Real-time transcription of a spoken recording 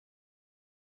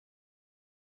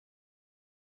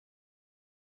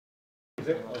Is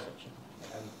it?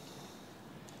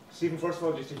 Stephen, first of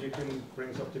all, just if you can bring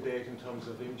us up to date in terms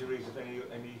of injuries, if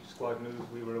any squad news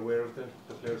we were aware of the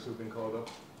players who've been called up.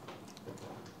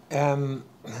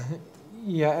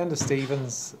 Yeah, Enda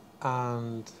Stevens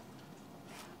and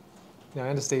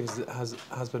Enda Stevens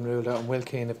has been ruled out, and Will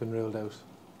Keane have been ruled out.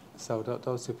 So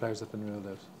those two players have been ruled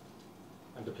out.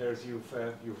 And the players you've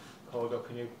called up,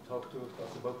 can you talk to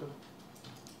us about them?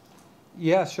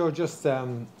 Yeah, sure. Just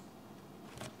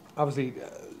obviously.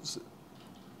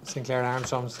 Sinclair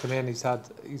Armstrong's come in. He's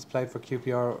played for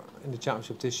QPR in the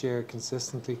championship this year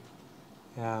consistently.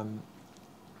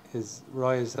 His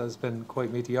rise has been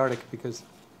quite meteoric because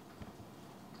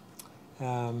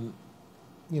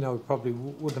probably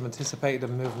wouldn't have anticipated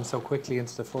him moving so quickly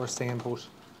into the first team, but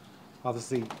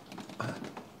obviously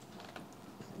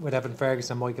with Evan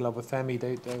Ferguson and Michael Obafemi,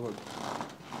 they were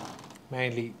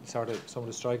mainly sort of some of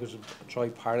the strikers. Troy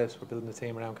Parrott were building the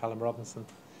team around Callum Robinson.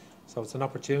 So it's an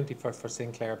opportunity for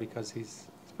Sinclair because he's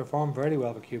performed very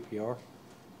well with QPR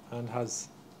and has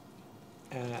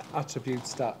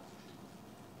attributes that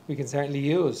we can certainly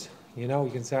use. We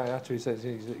can certainly attributes,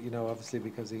 obviously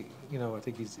because I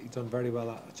think he's done very well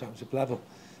at a championship level.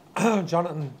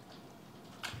 Jonathan,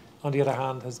 on the other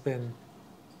hand, has been.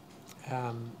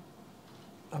 I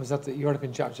was at the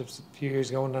European Championships a few years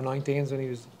ago under 19s when he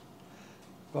was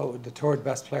voted the third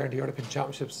best player in the European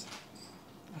Championships.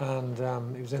 And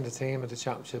he was in the team at the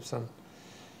championships and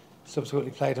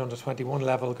subsequently played under 21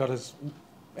 level.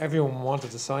 Everyone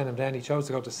wanted to sign him then. He chose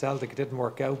to go to Celtic. It didn't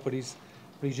work out, but he's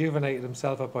rejuvenated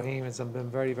himself at Bohemians and been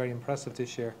very, very impressive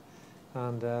this year.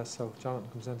 And so Jonathan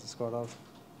comes into the squad also.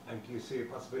 And do you see a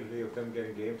possibility of them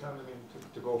getting game time? I mean,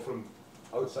 to go from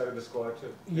outside of the squad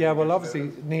to... Yeah, well,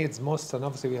 obviously needs must, and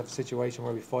obviously we have a situation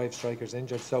where we have 5 strikers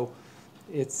injured. So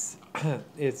it's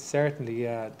certainly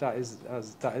that is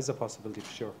a possibility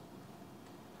for sure.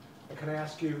 And can I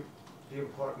ask you the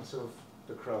importance of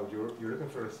the crowd? You're looking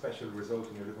for a special result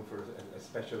and you're looking for a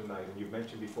special night, and you've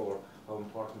mentioned before how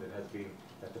important it has been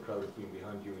that the crowd has been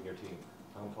behind you and your team.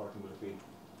 How important will it be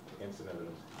against the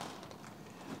Netherlands?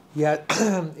 Yeah,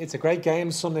 it's a great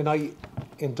game Sunday night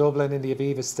in Dublin in the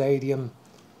Aviva Stadium.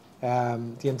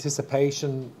 The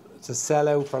anticipation, it's a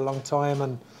sellout for a long time,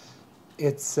 and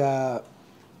it's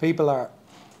people are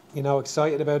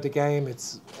excited about the game.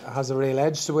 It has a real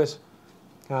edge to it,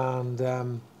 and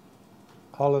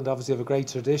Holland obviously have a great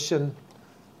tradition.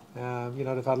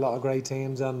 They've had a lot of great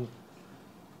teams, and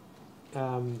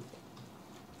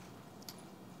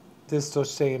this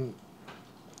Dutch team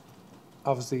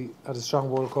obviously had a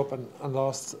strong World Cup and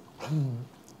lost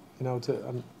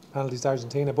to penalties to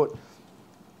Argentina, but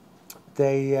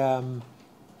they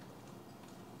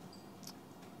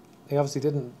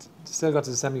obviously still got to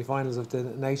the semi-finals of the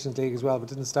Nations League as well, but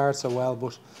didn't start so well.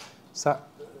 But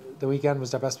the weekend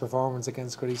was their best performance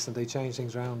against Greece, and they changed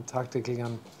things around tactically,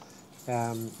 and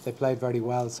they played very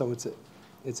well. So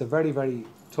it's a very, very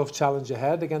tough challenge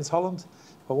ahead against Holland,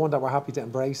 but one that we're happy to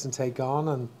embrace and take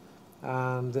on,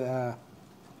 and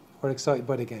we're excited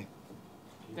by the game.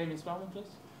 Damien Spellman, please.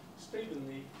 Stephen,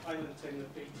 the Ireland team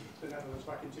that beat the Netherlands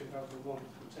back in 2001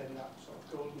 contained that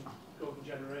sort of golden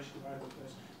generation of Ireland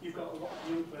players. You've got a lot of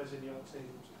young players in your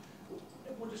teams.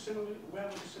 Where would a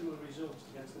similar result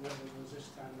against the Netherlands this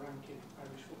time rank in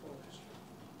Irish football history?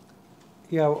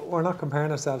 Yeah, we're not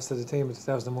comparing ourselves to the team in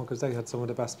 2001 because they had some of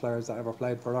the best players that ever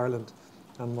played for Ireland,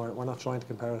 and we're not trying to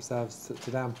compare ourselves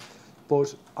to them.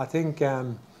 But I think,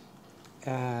 I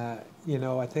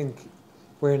think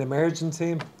we're an emerging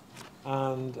team,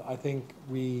 and I think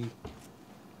we've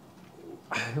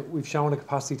shown a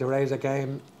capacity to raise a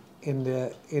game in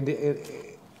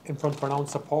front of our own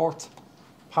support,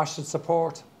 passionate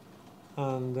support,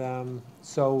 and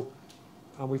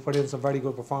we put in some very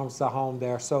good performances at home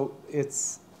there. So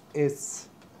it's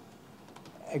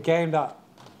a game that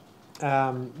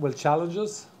will challenge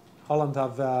us. Holland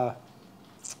have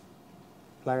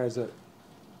players that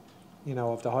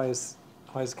of the highest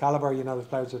caliber. The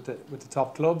players with the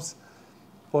top clubs,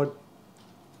 but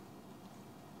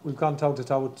we've gone toe to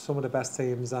toe with some of the best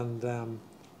teams, and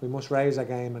we must raise our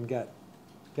game and get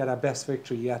our best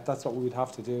victory yet. That's what we'd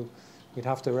have to do. We'd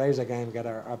have to raise our game, get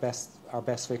our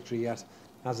best victory yet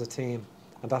as a team,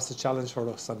 and that's the challenge for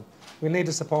us. And we need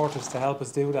the supporters to help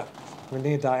us do that. We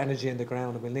need that energy in the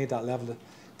ground, and we need that level,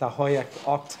 that high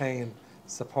octane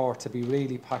support to be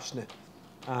really passionate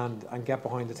and get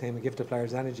behind the team and give the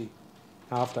players energy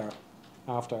after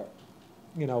a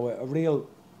real.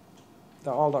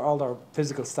 All their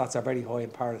physical stats are very high in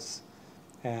Paris.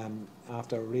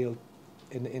 After a real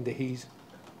in the heat,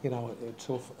 a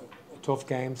tough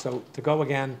game. So to go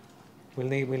again, we'll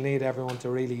need everyone to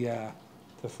really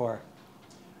to fire.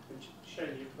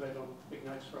 Shane, you've played on big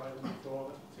nights for Ireland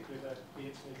before, particularly the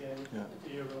Italy game, the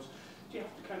Euros. Do you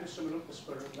have to kind of summon up the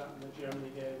spirit of that in the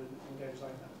Germany game and games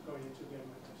like that going into a game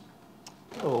like this?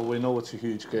 Oh, we know it's a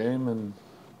huge game and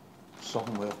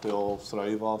something we have to all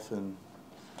thrive off and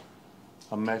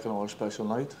make it our special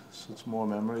night. So it's more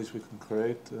memories we can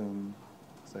create. I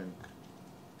think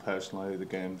personally the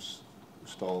game's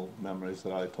still memories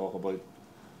that I talk about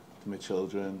to my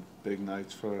children, big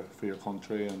nights for your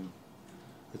country, and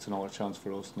it's another chance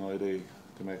for us now to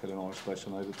make it another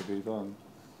special night at the Viva and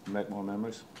make more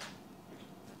memories.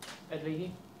 Ed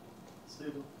Leahy?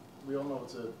 Stephen, we all know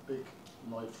it's a big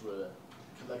night for a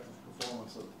collective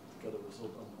performance to get a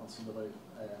result on Sunday night.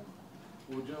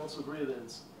 Would you also agree that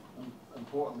it's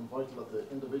important and vital that the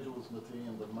individuals in the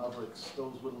team, the Mavericks,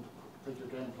 those willing to take your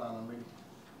game plan and really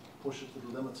push it to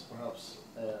the limits, perhaps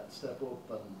step up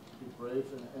and be brave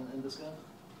in this game?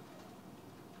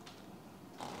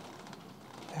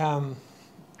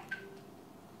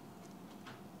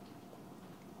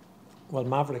 Well,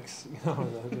 Mavericks,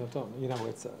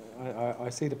 it's. I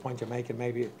see the point you're making.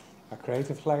 Maybe our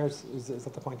creative players is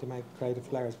that the point you make? Creative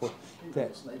players, but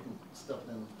Nathan stepping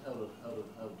in out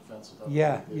of defensive.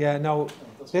 Yeah. No,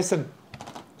 listen,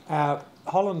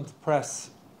 Holland press.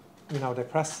 They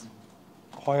press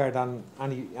higher than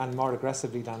and more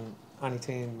aggressively than any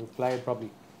team we've played.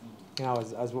 Probably,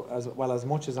 as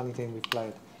much as any team we've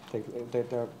played.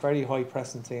 They're a very high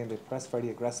pressing team. They press very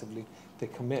aggressively. They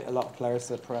commit a lot of players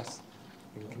to the press.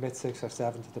 They can commit 6 or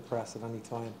 7 to the press at any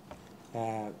time,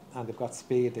 and they've got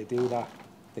speed. They do that.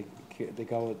 They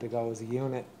go as a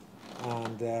unit,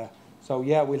 and so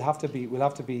yeah, we'll have to be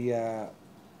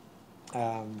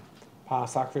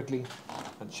pass accurately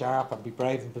and sharp and be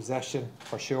brave in possession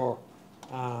for sure,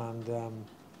 and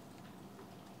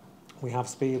we have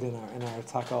speed in our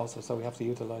attack also, so we have to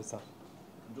utilise that.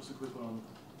 And just a quick one on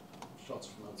shots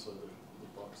from outside the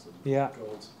box and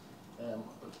goals. I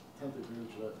tend to agree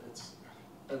with you that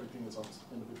everything is on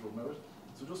individual merit.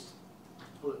 So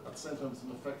but at the same time, it's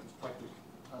an effective tactic.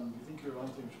 And do you think your own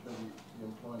team should maybe be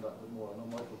employing that a bit more? I know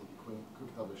Michael would be quick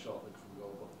to have a shot like from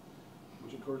goal, but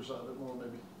would you encourage that a bit more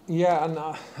maybe? Yeah, and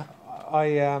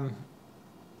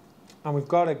and we've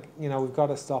got to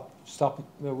stop.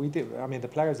 We do. I mean, the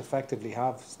players effectively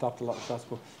have stopped a lot of shots,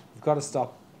 but we've got to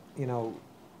stop.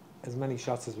 As many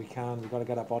shots as we can. We've got to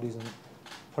get our bodies and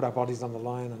put our bodies on the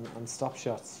line and stop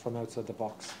shots from outside the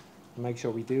box and make sure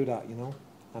we do that, and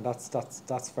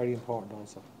that's very important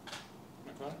also.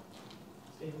 Okay.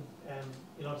 Stephen,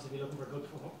 you'll obviously be looking for a good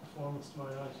performance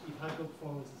tomorrow night. You've had good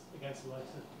performances against the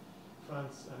likes of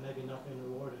France and maybe not been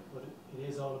rewarded, but it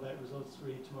is all about results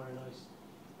really tomorrow night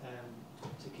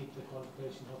to keep the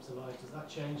qualification hopes alive. Does that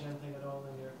change anything at all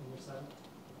in your side?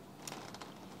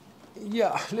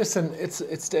 Yeah, listen, it's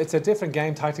a different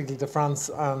game tactically to France,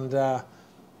 and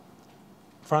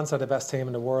France are the best team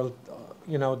in the world.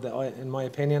 In my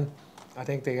opinion, I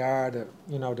think they are. They've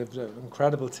an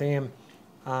incredible team,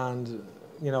 and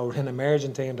an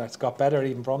emerging team that's got better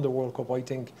even from the World Cup. I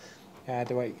think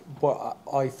but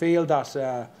I feel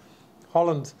that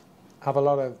Holland have a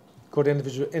lot of good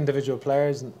individual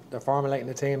players, and they're formulating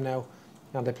a team now.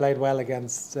 And they played well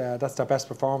against. That's their best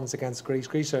performance against Greece.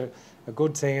 Greece are a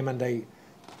good team, and they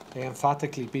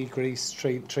emphatically beat Greece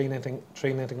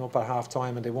 3-0 up at half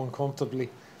time, and they won comfortably.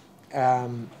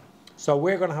 So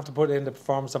we're going to have to put in the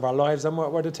performance of our lives, and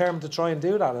we're determined to try and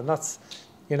do that. And that's,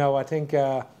 I think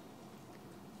for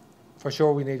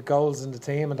sure we need goals in the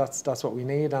team, and that's what we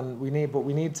need. And we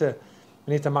need to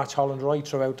match Holland right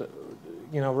throughout,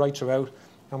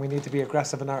 and we need to be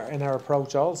aggressive in our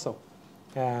approach also.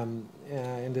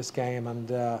 In this game,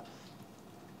 and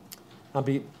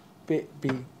be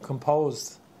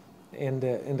composed in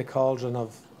the cauldron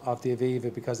of the Aviva,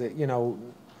 because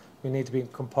we need to be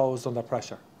composed under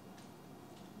pressure.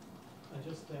 And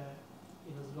just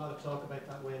there's a lot of talk about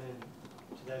that win in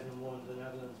 2001 in the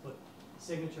Netherlands, but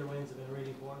signature wins have been really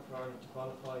important for Ireland to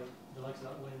qualify. The likes of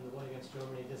that win, the one against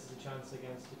Germany, this is a chance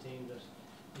against a team that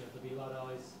there'll be a lot of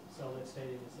eyes. Solid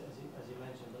Stadium, as you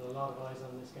mentioned, but a lot of eyes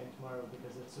on this game tomorrow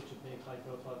because it's such a big,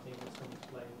 high-profile team that's coming to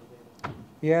play in the Viva.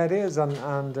 Yeah, it is, and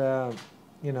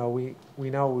we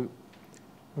know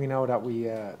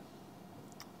that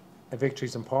a victory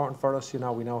is important for us. We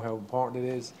know how important it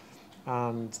is,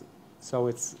 and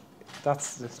so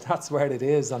that's where it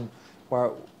is, and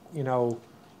where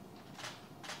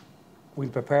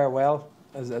we'll prepare well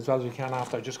as well as we can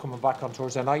after just coming back on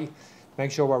Thursday night.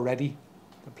 Make sure we're ready.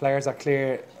 The players are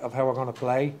clear of how we're going to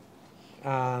play,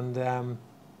 and I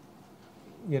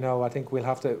think we'll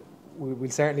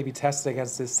certainly be tested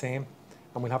against this team,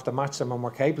 and we'll have to match them, and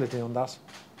we're capable of doing that.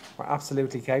 We're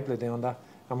absolutely capable of doing that,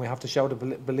 and we have to show the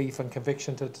belief and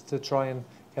conviction to try and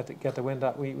get the win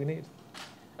that we need.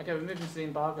 Okay, we're moving to the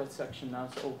embargo section now.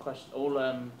 So all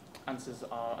answers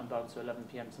are embargoed to 11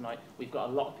 p.m. tonight. We've got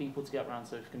a lot of people to get around,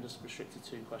 so if you can just restrict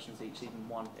to 2 questions each, even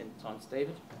 1 in time. To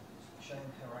David. Shane,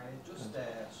 how are you? Just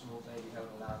some update how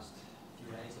the last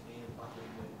few days have been back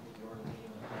with your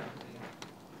team and the team.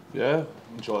 Yeah,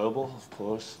 enjoyable, of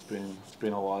course. It's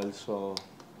been a while, so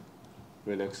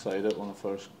really excited when I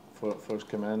first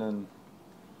came in, and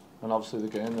obviously the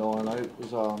game the other night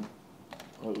was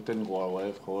it didn't go our way,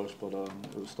 of course, but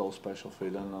it was still a special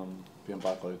feeling. Being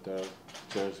back out there,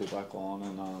 jersey back on,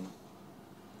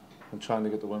 and trying to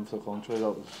get the win for the country.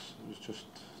 It's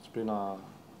been an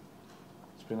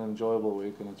enjoyable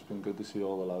week, and it's been good to see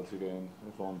all the lads again,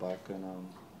 everyone back, and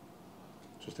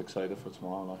just excited for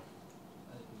tomorrow now.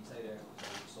 As you say there, it's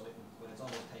very exciting, but it's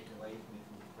almost taken away from you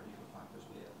from pretty good factors,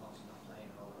 be it obviously not playing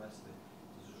and all the rest of it.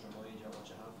 Does it just remind you of what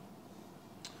you have?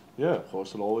 Yeah, of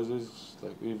course it always is.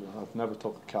 Like, even I've never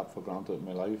took a cap for granted in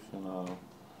my life, and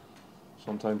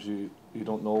sometimes you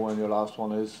don't know when your last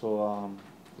one is. So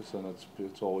listen,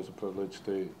 it's always a privilege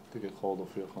to get called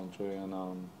up for your country, and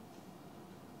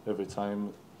every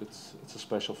time it's a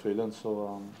special feeling.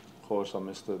 So of course I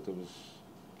missed it.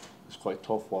 It's quite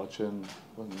tough watching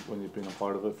when you've been a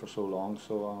part of it for so long.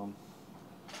 So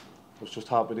I was just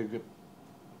happy to get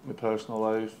my personal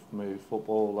life, my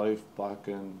football life back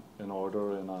in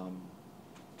order, and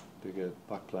to get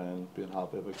back playing, being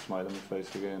happy, a big smile on my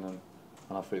face again, and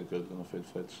I feel good and I feel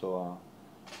fit. So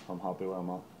I'm happy where I'm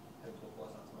at. How tough was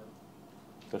that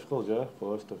tonight? Difficult, yeah, of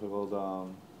course, difficult.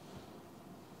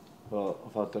 But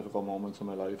I've had difficult moments in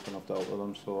my life and I've dealt with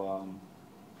them. So I'm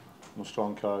a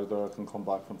strong character. I can come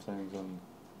back from things, and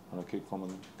I keep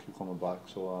coming back.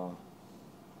 So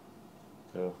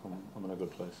yeah, I'm in a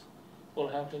good place. All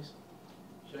hair, please.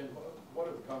 Shane, what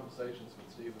are the conversations with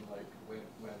Stephen like when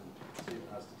Stephen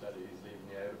has to tell you he's leaving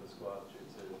you out of the squad due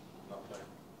to not playing?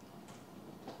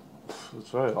 It's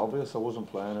very obvious. I wasn't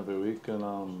playing every week, and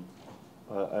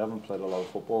I haven't played a lot of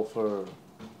football for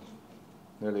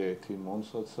nearly 18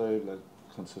 months, I'd say, like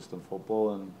consistent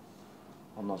football, and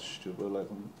I'm not stupid. Like,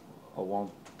 I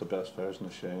want the best version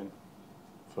of Shane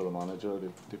for the manager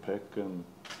to pick, and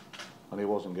he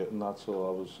wasn't getting that, so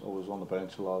I was on the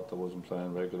bench a lot. I wasn't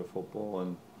playing regular football,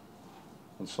 and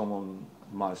someone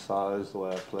my size, the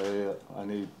way I play, I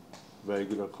need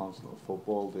regular, constant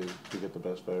football to get the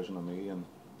best version of me, and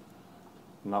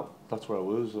that's where I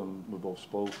was, and we both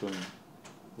spoke, and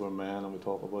we're men, and we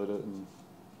talk about it, and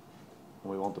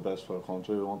we want the best for our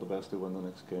country. We want the best to win the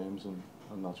next games, and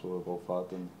that's where we're both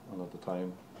at, and at the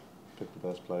time, pick the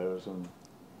best players, and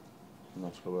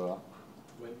that's where we're at.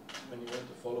 When you went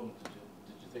to Fulham,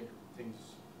 did you think things,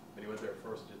 when you went there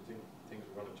first, did you think things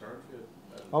were going to turn for you?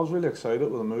 I was really excited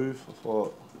with the move. I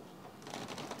thought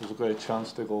it was a great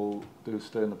chance to go to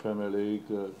stay in the Premier League,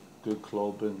 a good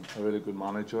club and a really good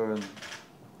manager, and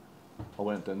I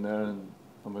went in there and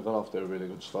we got off to a really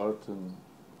good start, and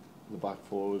the back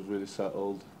four was really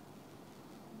settled.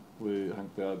 I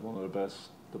think they had one of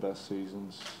the best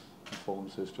seasons in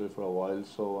Fulham's history for a while,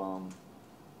 so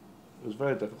it was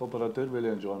very difficult, but I did really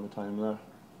enjoy my time there.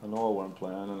 I know I weren't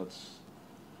playing, and it's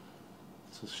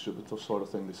a stupid sort of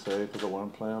thing to say because I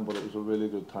weren't playing, but it was a really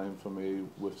good time for me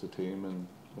with the team, and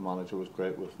the manager was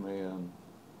great with me, and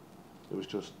it was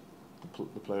just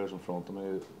the players in front of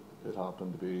me. It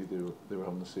happened to be they were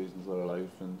having the seasons of their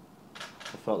life, and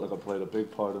I felt like I played a big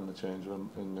part in the change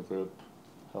room, in the group,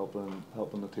 helping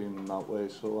the team in that way.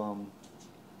 So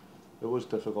it was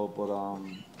difficult, but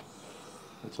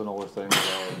it's another thing.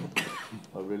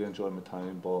 I really enjoyed my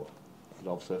time, but it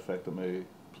obviously affected me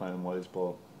playing wise.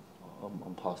 But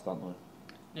I'm past that now.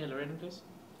 Neil, Lorraine, please.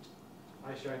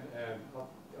 Hi Shane,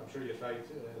 I'm sure you fight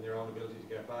in your own ability to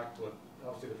get back, but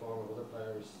obviously the form of other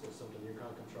players is something you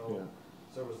can't control. Yeah.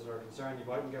 So was there a concern you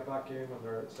mightn't get back in when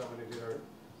there are so many of the other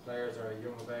players are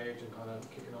young of age and kind of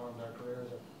kicking on in their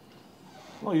careers?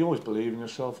 Well, you always believe in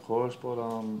yourself, of course, but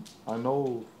I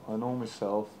know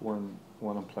myself when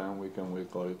I'm playing week in,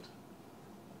 week out,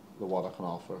 what I can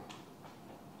offer,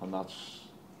 and I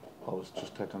was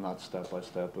just taking that step by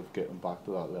step of getting back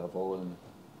to that level. And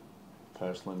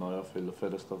personally now I feel the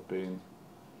fittest I've been.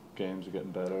 Games are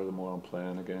getting better the more I'm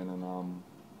playing again, and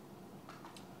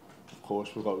of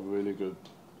course we've got really good,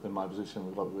 in my position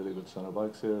we've got really good centre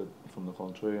backs here from the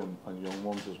country, and young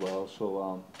ones as well.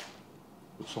 So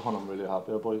it's something I'm really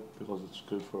happy about because it's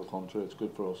good for our country, it's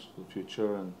good for us for the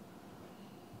future, and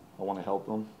I want to help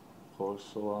them, of course.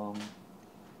 So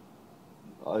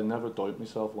I never doubt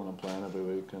myself when I'm playing every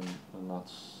week, and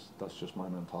that's just my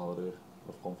mentality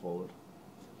of going forward.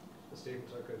 Stephen,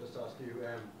 so I could just ask you,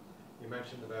 you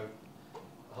mentioned about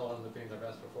Holland have been their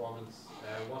best performance.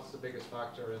 What's the biggest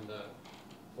factor in the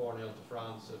 4-0 to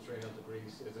France, 3-0 to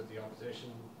Greece? Is it the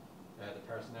opposition, the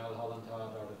personnel Holland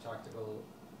had, or the tactical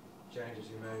changes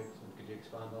you made? And could you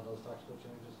expand on those tactical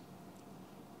changes?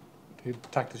 The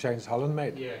tactical changes Holland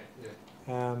made? Yeah.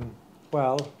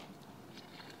 Well,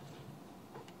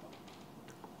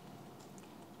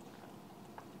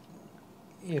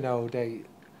 you know, they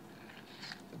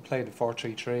played a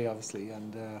 4-3-3 obviously,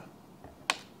 and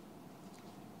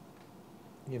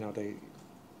you know, they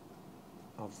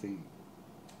obviously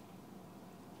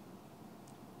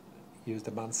used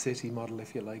the Man City model,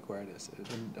 if you like, where it is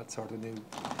that sort of new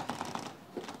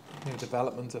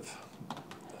development of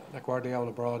like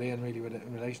Guardiola brought in, really, with it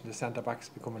in relation to centre backs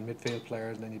becoming midfield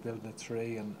players, and then you build in a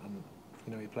 3, and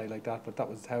you know, you play like that. But that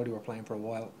was how they were playing for a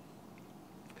while.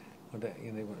 And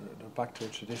they're back to a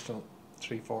traditional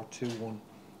 3-4-2-1,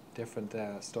 different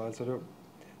style. So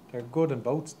they're good in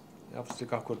both. Obviously,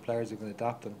 got good players who can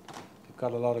adapt, and they've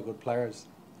got a lot of good players.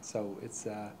 So it's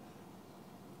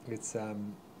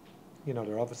you know,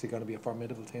 they're obviously going to be a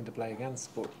formidable team to play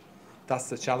against. But that's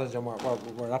the challenge, and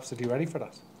we're absolutely ready for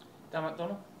that. Dan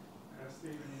McDonough?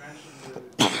 Stephen, you mentioned the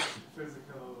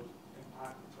physical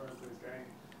impact of Thursday's game.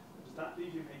 Does that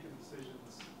leave you making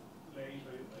decisions late?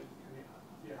 Do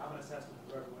you have an assessment of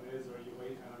where everyone is, or are you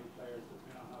waiting on any players that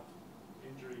may not have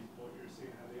injuries, but you're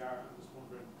seeing how they are? I'm just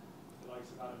wondering, the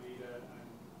likes of Alameda and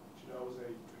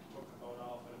Chidose, took the boat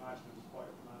off. I'd imagine it was quite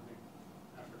a demanding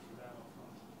effort for them up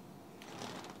front.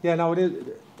 Yeah, no, it is.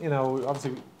 You know,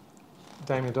 obviously,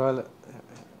 Damien Doyle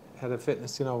had a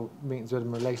fitness, you know, meetings with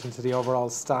him in relation to the overall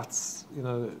stats. You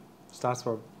know, the stats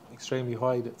were extremely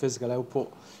high. The physical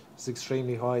output was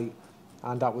extremely high,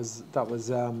 and that's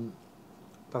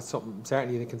something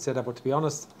certainly to consider. But to be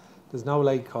honest, there's no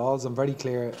late calls. I'm very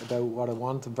clear about what I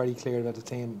want. I'm very clear about the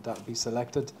team that will be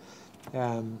selected,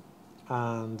 and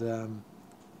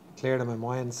clear in my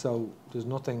mind. So there's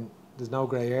no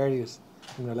grey areas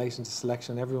in relation to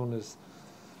selection. Everyone is.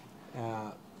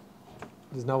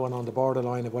 There's no one on the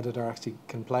borderline of whether they actually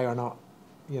can play or not,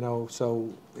 you know.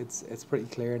 So it's pretty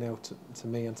clear now to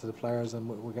me and to the players, and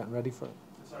we're getting ready for it.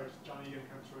 Sorry, Johnny, you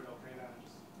come through it okay then?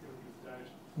 Just giving you the doubt.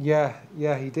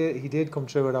 Yeah, he did come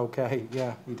through it okay.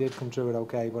 Yeah, he did come through it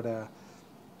okay, but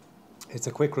it's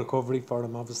a quick recovery for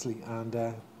him, obviously, and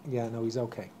yeah, no, he's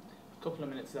okay. A couple of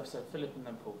minutes left, so Philip and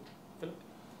then Paul. Philip?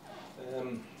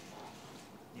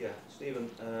 Yeah, Stephen,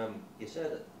 you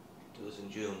said to us in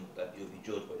June that you'll be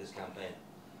judged by this campaign.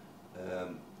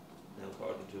 Now,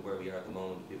 according to where we are at the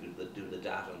moment, people that do the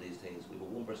data on these things, we have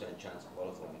a 1% chance of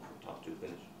qualifying for top 2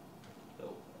 finish.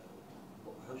 So,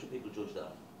 how should people judge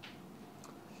that?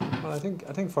 Well, I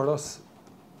think for us,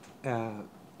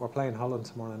 we're playing Holland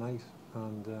tomorrow night,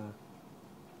 and the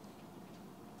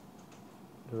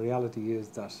reality is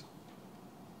that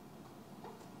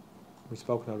we've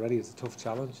spoken already. It's a tough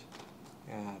challenge.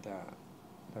 They're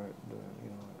you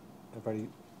know, an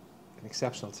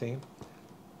exceptional team.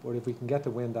 But if we can get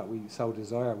the win that we so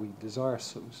desire, you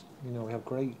know, we have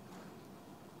great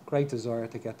desire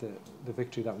to get the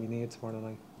victory that we need tomorrow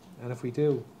night. And if we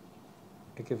do,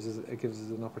 it gives us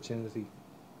an opportunity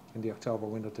in the October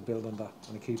window to build on that,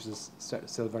 and it keeps us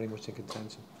still very much in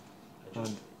contention.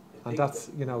 And that's,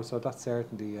 you know, so that's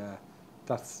certainly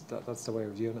that's the way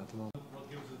we're viewing it at the moment. What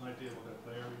gives us an idea of what that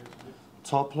player is?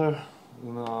 Top player.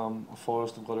 And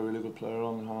Forest have got a really good player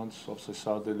on their hands. Obviously,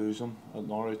 sad they lose him at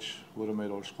Norwich. Would have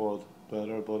made our squad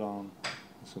better, but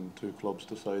it's in 2 clubs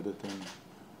decided,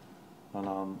 and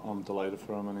I'm delighted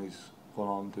for him, and he's gone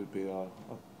on to be a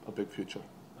big future.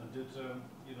 And did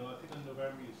you know? I think in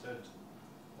November you said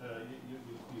you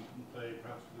can play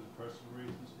perhaps because of personal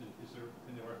reasons.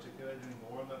 Can you articulate any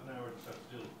more on that now, or does that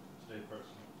still stay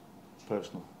personal?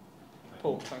 Personal.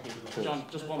 Paul, thank you. John,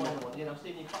 just one more. You know,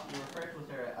 Stephen, you referred to us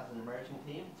there as an emerging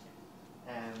team.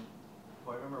 I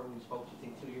remember when we spoke to you, I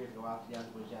think 2 years ago after the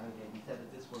Azerbaijan game, you said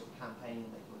that this was a campaign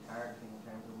that you were targeting in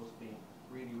terms of us being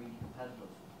really, really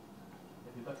competitive.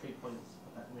 If we've got 3 points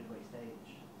at that midway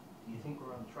stage, do you think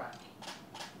we're on track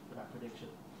for that prediction?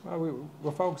 Well,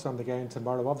 we're focused on the game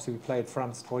tomorrow. Obviously, we played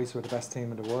France twice. We're the best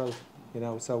team in the world, you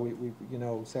know. So we you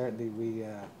know, certainly we.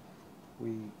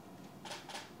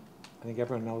 I think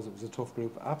everyone knows it was a tough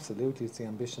group. Absolutely, it's the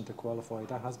ambition to qualify.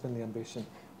 That has been the ambition.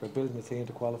 We're building a team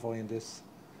to qualify in this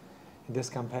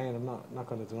campaign. I'm not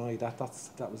going to deny that.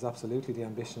 That was absolutely the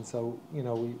ambition. So, you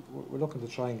know, we're looking to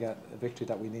try and get a victory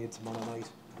that we need tomorrow night,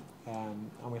 and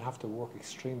we'll have to work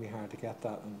extremely hard to get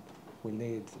that. And we'll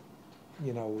need,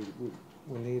 you know,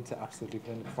 we'll need to absolutely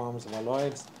play the performance of our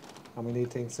lives, and we need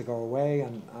things to go away.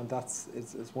 And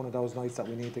it's one of those nights that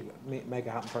we need to make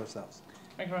it happen for ourselves.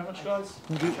 Thank you very much, guys.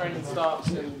 Training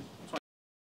starts in